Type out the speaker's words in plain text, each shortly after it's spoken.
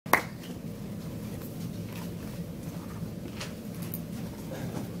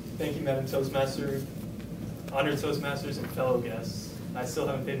Thank you, Madam Toastmaster, honored Toastmasters, and fellow guests. I still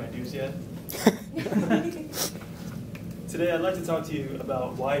haven't paid my dues yet. Today, I'd like to talk to you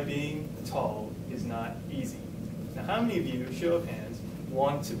about why being tall is not easy. Now, how many of you, show of hands,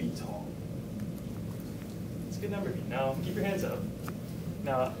 want to be tall? It's a good number of you. Now, keep your hands up.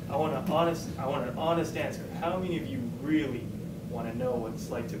 Now, I want an honest answer. How many of you really want to know what it's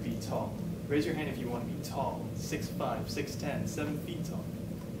like to be tall? Raise your hand if you want to be tall. 6'5", 6'10", 7 feet tall.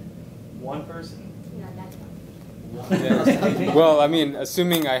 One person. Not that tall. Yeah. Well, I mean,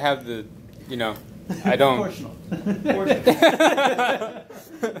 assuming I have the, I don't. Proportional.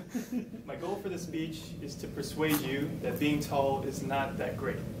 My goal for this speech is to persuade you that being tall is not that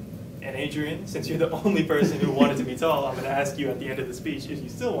great. And Adrian, since you're the only person who wanted to be tall, I'm going to ask you at the end of the speech if you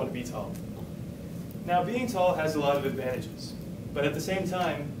still want to be tall. Now, being tall has a lot of advantages, but at the same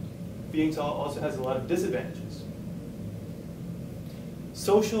time, being tall also has a lot of disadvantages.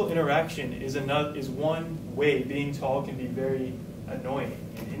 Social interaction is one way being tall can be very annoying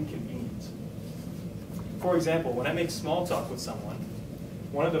and inconvenient. For example, when I make small talk with someone,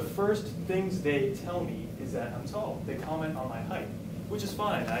 one of the first things they tell me is that I'm tall. They comment on my height, which is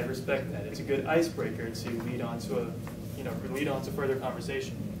fine. I respect that. It's a good icebreaker to lead on to further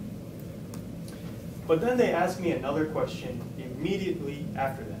conversation. But then they ask me another question immediately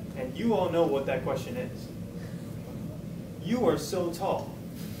after that, and you all know what that question is. You are so tall.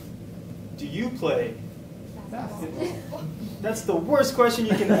 Do you play basketball? That's the worst question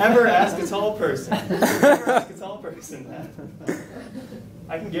you can ever ask a tall person. Never ask a tall person that.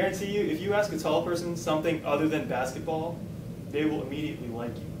 I can guarantee you, if you ask a tall person something other than basketball, they will immediately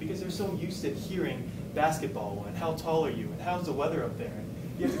like you because they're so used to hearing basketball and how tall are you and how's the weather up there.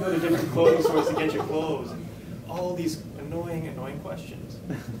 And you have to go to different clothing stores to get your clothes and all these annoying questions.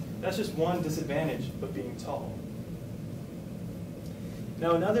 That's just one disadvantage of being tall.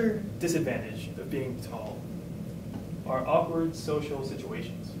 Now, another disadvantage of being tall are awkward social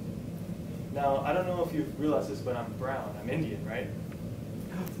situations. Now, I don't know if you've realized this, but I'm brown. I'm Indian, right?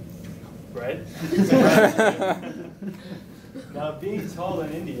 Right? Now, being tall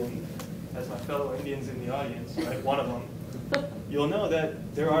and Indian, as my fellow Indians in the audience, right, one of them, you'll know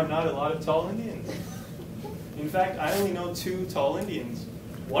that there are not a lot of tall Indians. In fact, I only know 2 tall Indians.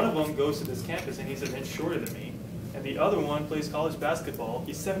 One of them goes to this campus and he's an inch shorter than me, and the other one plays college basketball.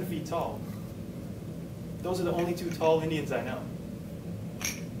 He's 7 feet tall. Those are the only 2 tall Indians I know.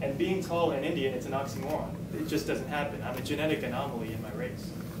 And being tall and Indian, it's an oxymoron. It just doesn't happen. I'm a genetic anomaly in my race.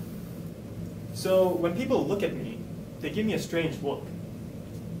 So when people look at me, they give me a strange look.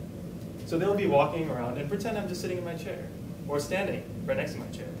 So they'll be walking around and pretend I'm just sitting in my chair or standing right next to my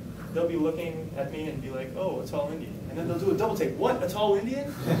chair. They'll be looking at me and be like, oh, a tall Indian. And then they'll do a double take. What, a tall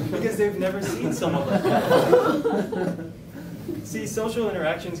Indian? Because they've never seen someone like that. See, social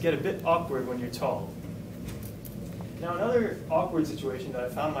interactions get a bit awkward when you're tall. Now, another awkward situation that I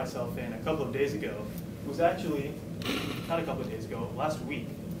found myself in a couple of days ago was actually, not a couple of days ago, last week,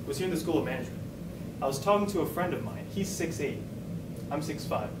 was here in the School of Management. I was talking to a friend of mine. He's 6'8". I'm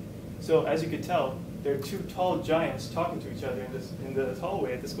 6'5". So as you could tell, there are 2 tall giants talking to each other in the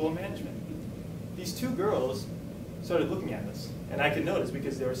hallway at the School of Management. These 2 girls started looking at us, and I could notice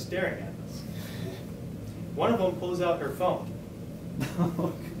because they were staring at us. One of them pulls out her phone,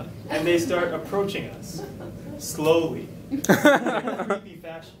 and they start approaching us, slowly, in a creepy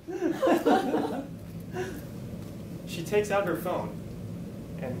fashion. She takes out her phone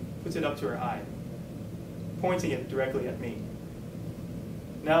and puts it up to her eye, pointing it directly at me.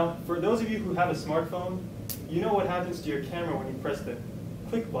 Now, for those of you who have a smartphone, you know what happens to your camera when you press the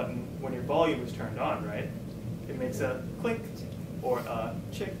click button when your volume is turned on, right? It makes a click or a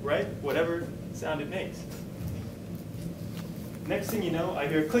chick, right? Whatever sound it makes. Next thing you know, I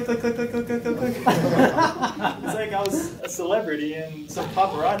hear click, click, click, click, click, click, click, click. It's like I was a celebrity and some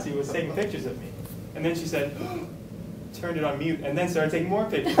paparazzi was taking pictures of me. And then she said, turned it on mute, and then started taking more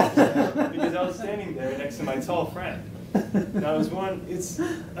pictures because I was standing there next to my tall friend. Now, it's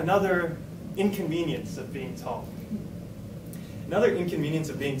another inconvenience of being tall. Another inconvenience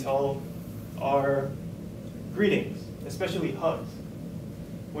of being tall are greetings, especially hugs.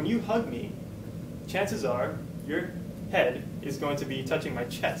 When you hug me, chances are your head is going to be touching my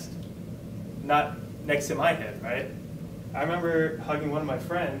chest, not next to my head, right? I remember hugging one of my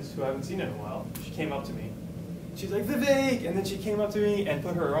friends who I haven't seen in a while. She came up to me. She's like, Vivek! And then she came up to me and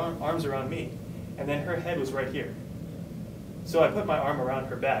put her arms around me. And then her head was right here. So I put my arm around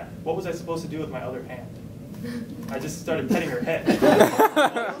her back. What was I supposed to do with my other hand? I just started petting her head.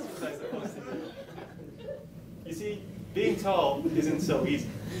 What else was I supposed to do? You see, being tall isn't so easy.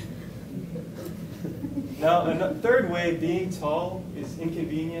 Now, a third way being tall is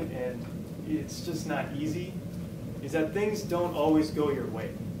inconvenient and it's just not easy, is that things don't always go your way.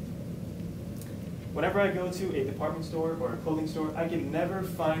 Whenever I go to a department store or a clothing store, I can never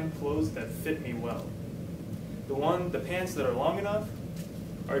find clothes that fit me well. The pants that are long enough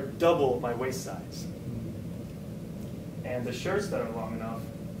are double my waist size. And the shirts that are long enough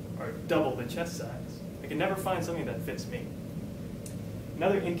are double the chest size. I can never find something that fits me.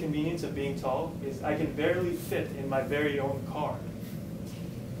 Another inconvenience of being tall is I can barely fit in my very own car.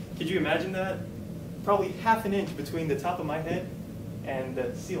 Could you imagine that? Probably half an inch between the top of my head and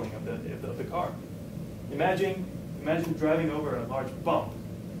the ceiling of the car. Imagine driving over a large bump.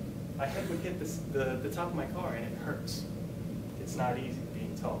 My head would hit the top of my car and it hurts. It's not easy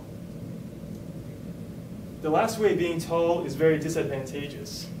being tall. The last way being tall is very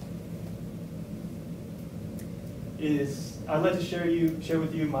disadvantageous. I'd like to share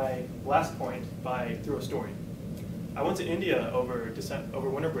with you my last point through a story. I went to India over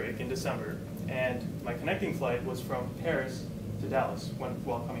winter break in December, and my connecting flight was from Paris to Dallas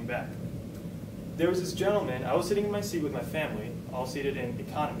while coming back. There was this gentleman. I was sitting in my seat with my family, all seated in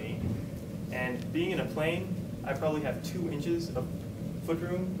economy, and being in a plane, I probably have 2 inches of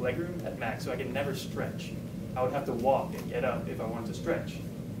legroom at max, so I can never stretch. I would have to walk and get up if I wanted to stretch,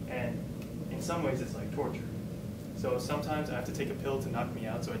 and in some ways it's like torture. So sometimes I have to take a pill to knock me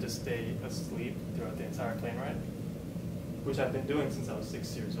out, so I just stay asleep throughout the entire plane ride, which I've been doing since I was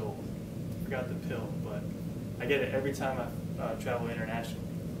 6 years old. Forgot the pill, but I get it every time I travel internationally.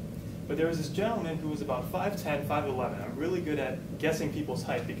 But there was this gentleman who was about 5'10", 5'11". I'm really good at guessing people's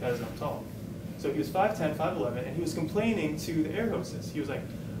height because I'm tall. So he was 5'10", 5'11", and he was complaining to the air hostess. He was like,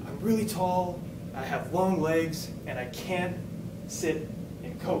 I'm really tall, I have long legs, and I can't sit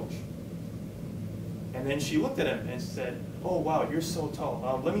in coach. And then she looked at him and said, oh wow, you're so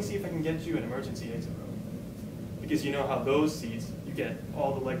tall. Let me see if I can get you an emergency exit row. Because you know how those seats, you get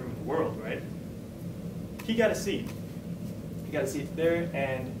all the legroom in the world, right? He got a seat. He got a seat there,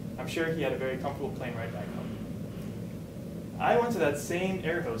 and I'm sure he had a very comfortable plane ride back home. I went to that same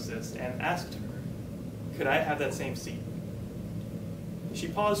air hostess and asked her, could I have that same seat? She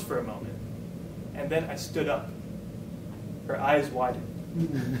paused for a moment, and then I stood up. Her eyes widened.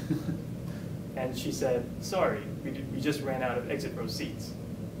 And she said, sorry, we just ran out of exit row seats.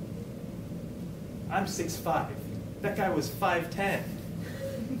 I'm 6'5". That guy was 5'10".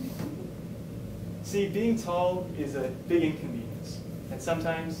 See, being tall is a big inconvenience. And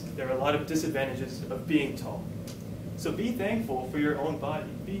sometimes there are a lot of disadvantages of being tall. So be thankful for your own body.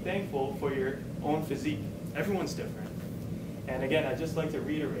 Be thankful for your own physique. Everyone's different. And again, I'd just like to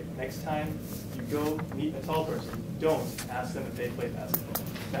reiterate, next time you go meet a tall person, don't ask them if they play basketball.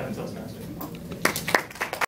 Madam Toastmaster.